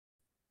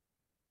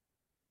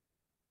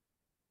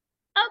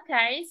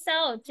Okay,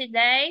 so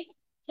today,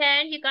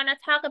 Ken, you're gonna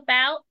talk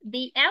about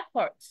the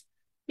airports.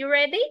 You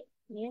ready?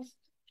 Yes.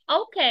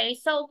 Okay,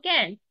 so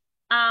Ken,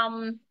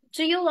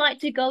 do you like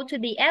to go to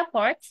the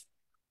airports?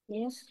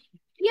 Yes.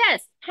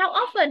 Yes. How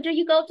often do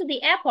you go to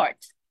the airport?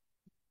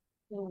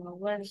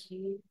 Once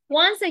you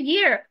Once a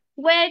year.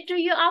 Where do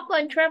you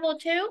often travel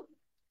to?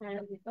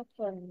 have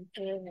often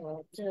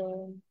travel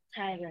to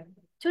Thailand.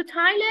 To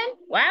Thailand?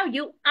 Wow,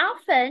 you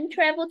often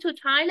travel to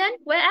Thailand.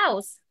 Where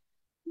else?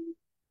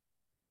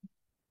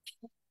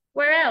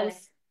 Where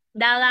else?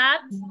 Đà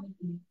Lạt,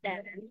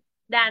 Đà Nẵng.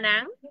 Đà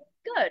Nẵng.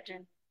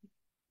 Good.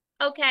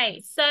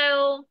 Okay,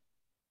 so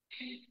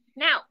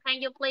now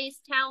can you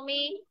please tell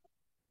me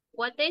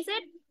what is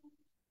it?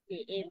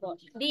 The airport.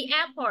 The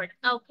airport.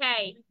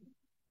 Okay.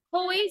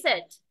 Who is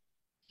it?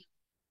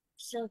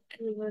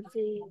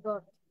 Security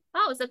guard.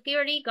 Oh,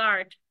 security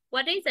guard.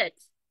 What is it?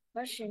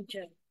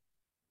 Passenger.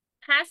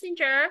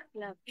 Passenger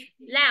Lounge.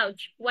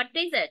 lounge. What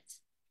is it?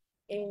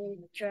 Air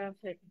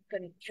traffic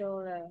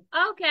controller.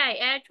 Okay,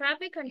 air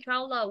traffic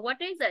controller.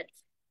 What is it?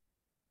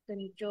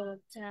 Control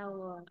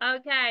tower.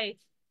 Okay.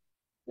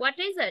 What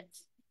is it?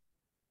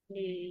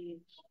 The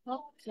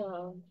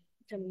hotel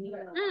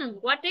terminal.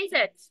 What is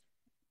it?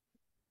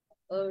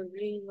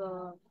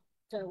 Arrival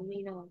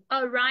terminal.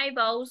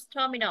 Arrivals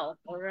terminal.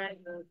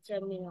 Arrival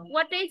terminal.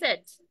 What is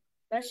it?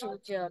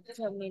 Passenger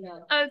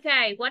terminal.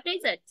 Okay, what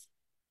is it?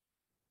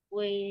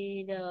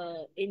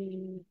 Weather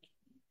instrument.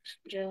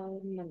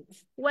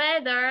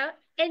 Weather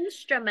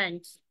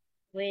instrument.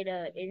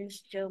 Weather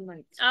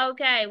instrument.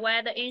 Okay,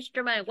 weather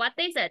instrument. What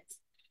is it?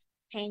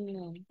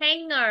 Hanger.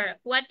 Hanger.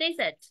 What is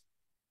it?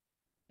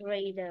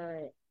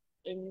 Radar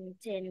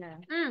antenna.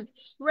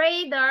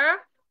 Radar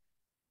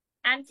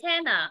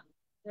antenna.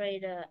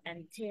 Radar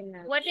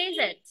antenna. What is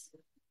it?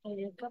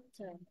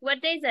 Helicopter.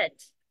 What is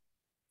it?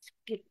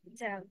 Skip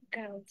down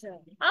counter.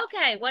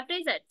 Okay, what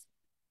is it?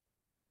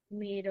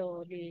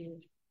 Middle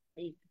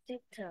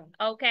detector.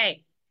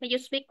 Okay, can you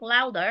speak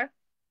louder?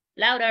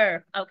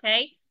 Louder,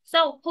 okay?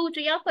 So, who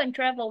do you often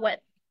travel with?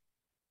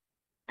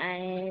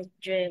 I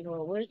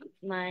travel with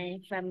my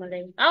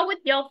family. Oh, with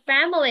your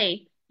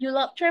family. You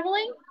love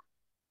traveling?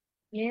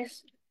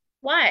 Yes.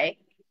 Why?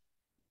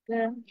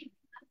 Good.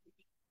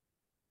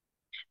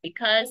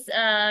 Because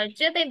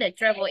do you think that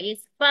travel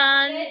is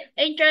fun,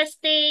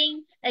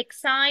 interesting,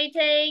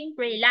 exciting,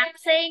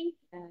 relaxing?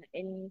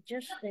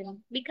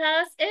 Interesting.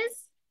 Because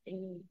It's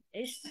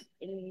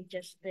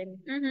interesting.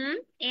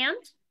 And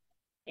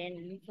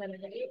Fun.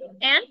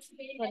 and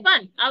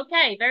fun.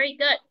 Okay, very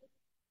good.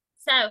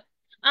 So,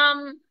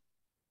 um,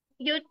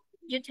 you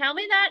you tell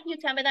me that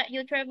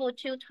you travel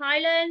to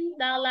Thailand,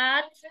 Đà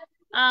Lạt,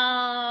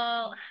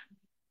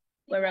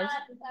 where else?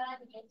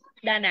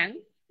 Đà Nẵng.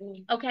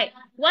 Okay,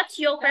 what's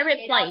your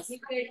favorite place?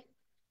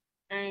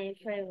 My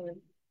favorite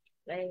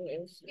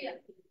place is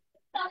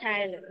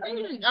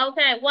Thailand.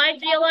 Okay, why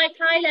do you like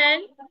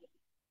Thailand?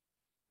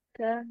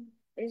 Because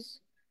it's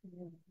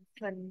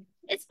fun.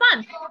 It's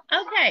fun.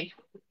 Okay,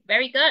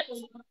 very good.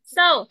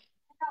 So,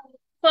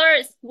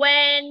 first,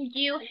 when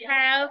you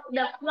have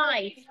the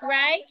flight,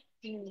 right?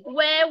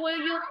 Where will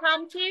you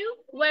come to?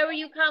 Where will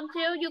you come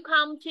to? You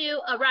come to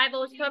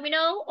arrivals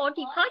terminal or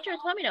departure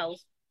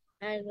terminals?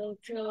 I go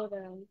to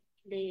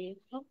the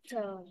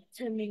hotel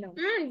terminal.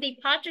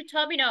 Departure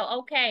terminal.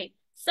 Okay.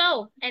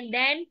 So, and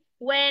then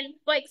when,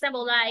 for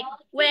example, like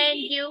when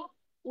you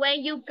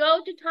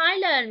go to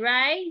Thailand,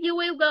 right? You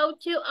will go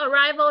to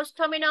arrivals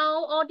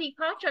terminal or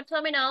departure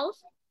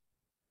terminals.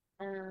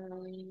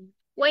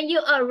 When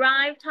you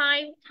arrive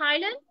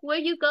Thailand, will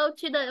you go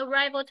to the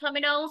arrival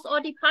terminals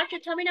or departure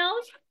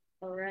terminals?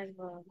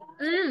 Arrival.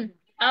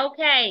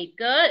 Okay,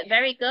 good,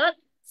 very good.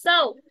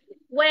 So,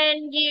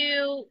 when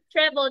you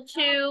travel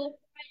to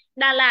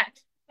Đà Lạt,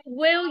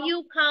 will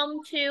you come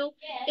to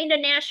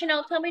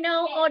international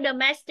terminal or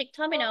domestic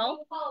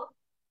terminal?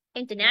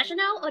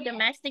 International or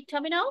domestic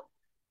terminal?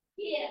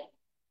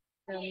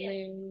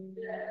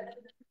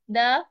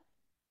 The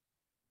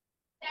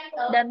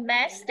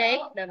Domestic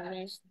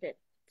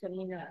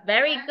terminal.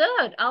 Very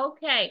good.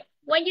 Okay.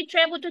 When you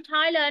travel to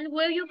Thailand,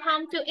 will you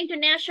come to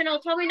international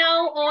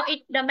terminal or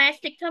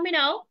domestic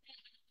terminal?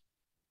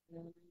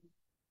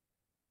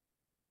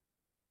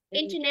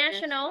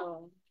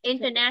 International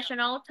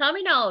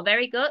terminal.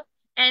 Very good.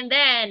 And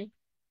then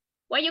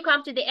when you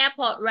come to the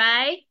airport,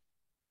 right?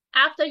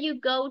 After you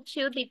go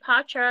to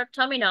departure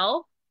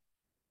terminal,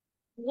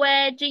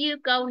 where do you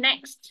go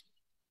next?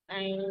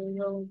 I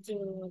go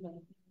to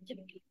the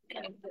ticket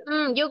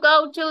counter. You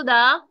go to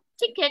the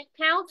ticket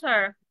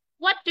counter.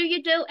 What do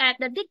you do at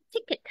the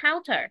ticket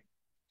counter?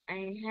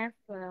 I have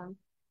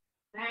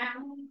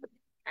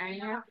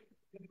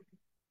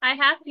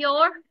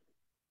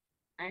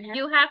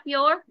You have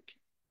your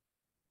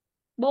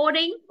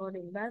boarding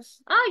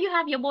bus. Oh, you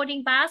have your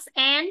boarding pass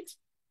and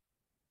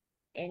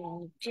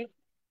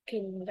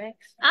checking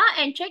bags.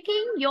 And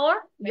checking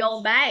your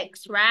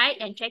bags, right?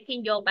 And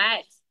checking your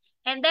bags.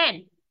 And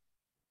then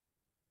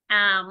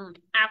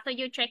after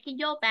you checking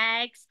your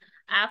bags,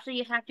 after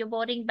you have your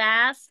boarding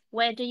pass,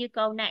 where do you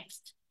go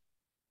next?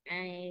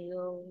 I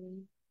go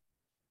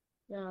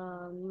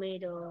The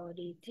metal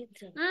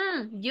detector.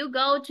 You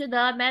go to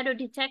the metal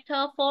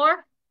detector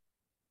for?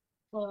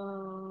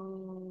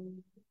 For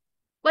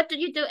What do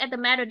you do at the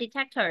metal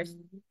detectors?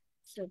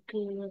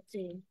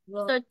 security.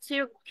 The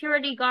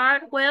security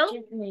guard will?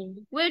 Check me.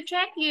 Will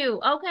check you.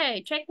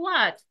 Okay, check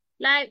what?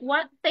 Like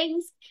what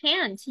things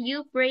can't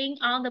you bring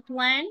on the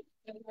plane?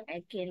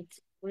 I can't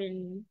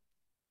bring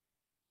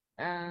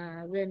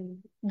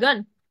gun.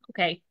 Gun.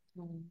 Okay.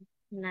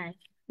 Knife.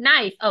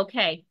 Knife.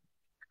 Okay.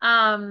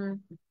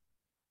 Um,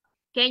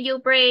 can you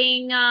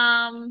bring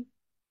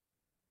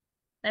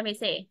let me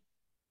see.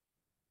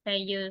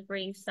 Can you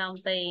bring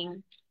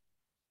something?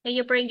 Can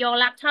you bring your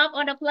laptop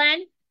on the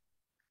plane?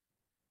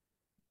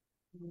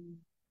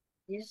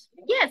 Yes.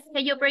 Yes.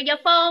 Can you bring your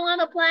phone on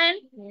the plane?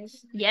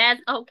 Yes. Yes.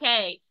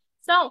 Okay.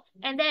 So,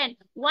 and then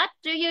what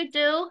do you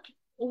do?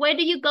 Where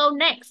do you go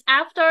next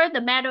after the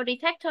metal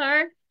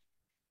detector?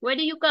 Where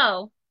do you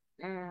go?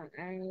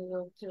 I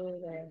go to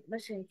the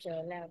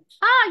passenger lounge.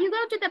 Oh, you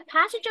go to the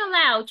passenger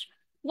lounge.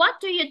 What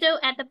do you do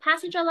at the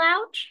passenger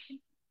lounge?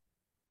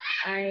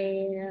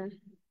 I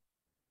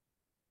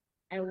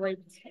wait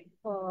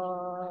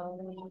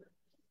for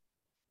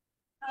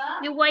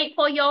You wait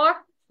for your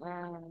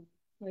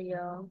for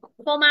your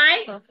for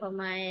my for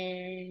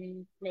my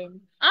plane.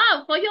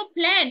 oh for your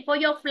plane for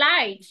your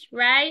flight,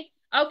 right?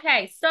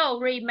 Okay, so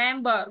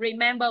remember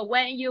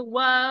when you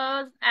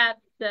was at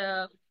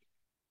the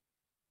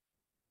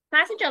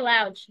passenger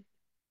lounge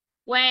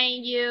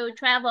when you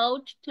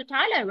traveled to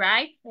Thailand,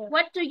 right? Yeah.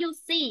 What do you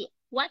see?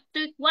 What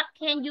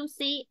can you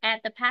see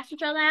at the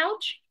passenger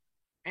lounge?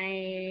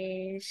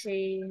 I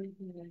see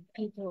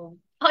people.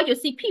 Oh, you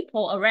see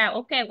people around.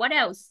 Okay, what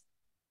else?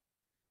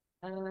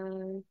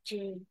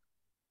 Chair.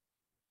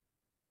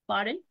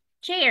 Pardon?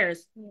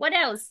 Chairs. What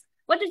else?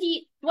 What do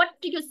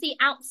you see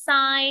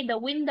outside the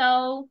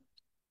window?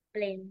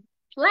 Plane.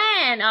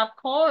 Plane, of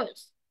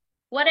course.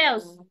 What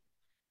else?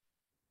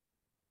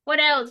 What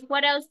else?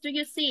 What else do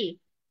you see?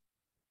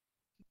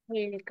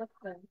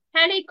 Helicopter.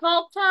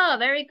 Helicopter.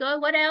 Very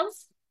good. What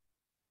else?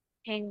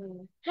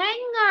 Hangar.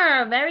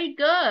 Hangar. Very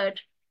good.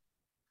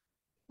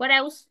 What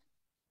else?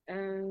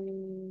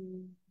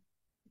 Um,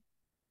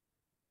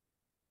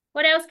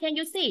 What else can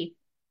you see?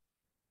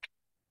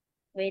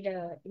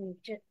 weather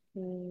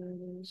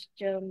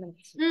instrument.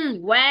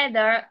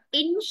 Weather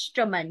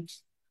instrument.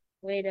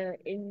 Weather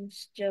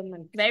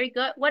instrument. Very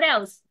good. What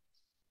else?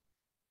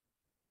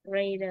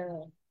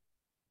 Radar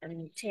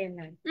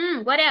antenna.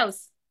 What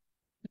else?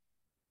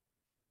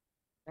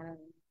 Um,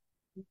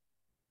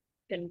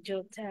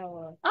 control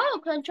tower. Oh,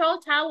 control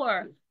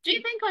tower. Do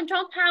you think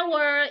control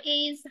tower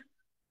is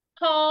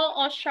tall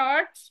or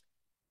short?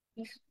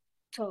 It's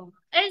tall.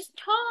 It's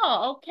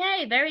tall.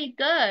 Okay, very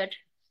good.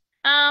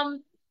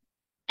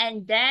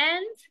 And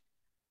then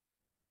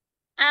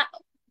uh,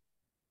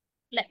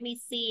 let me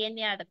see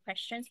any other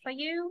questions for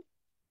you.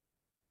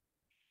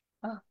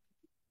 Oh,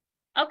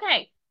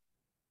 okay.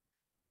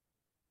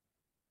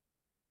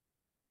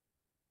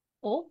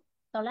 Ủa,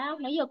 tào lao,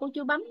 nãy giờ cô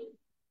chưa bấm.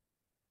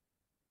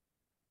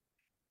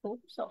 Ủa,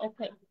 so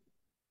okay.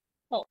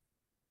 Oh.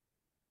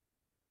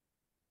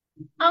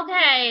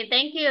 Okay,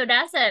 thank you.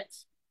 That's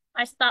it.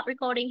 I stop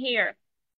recording here.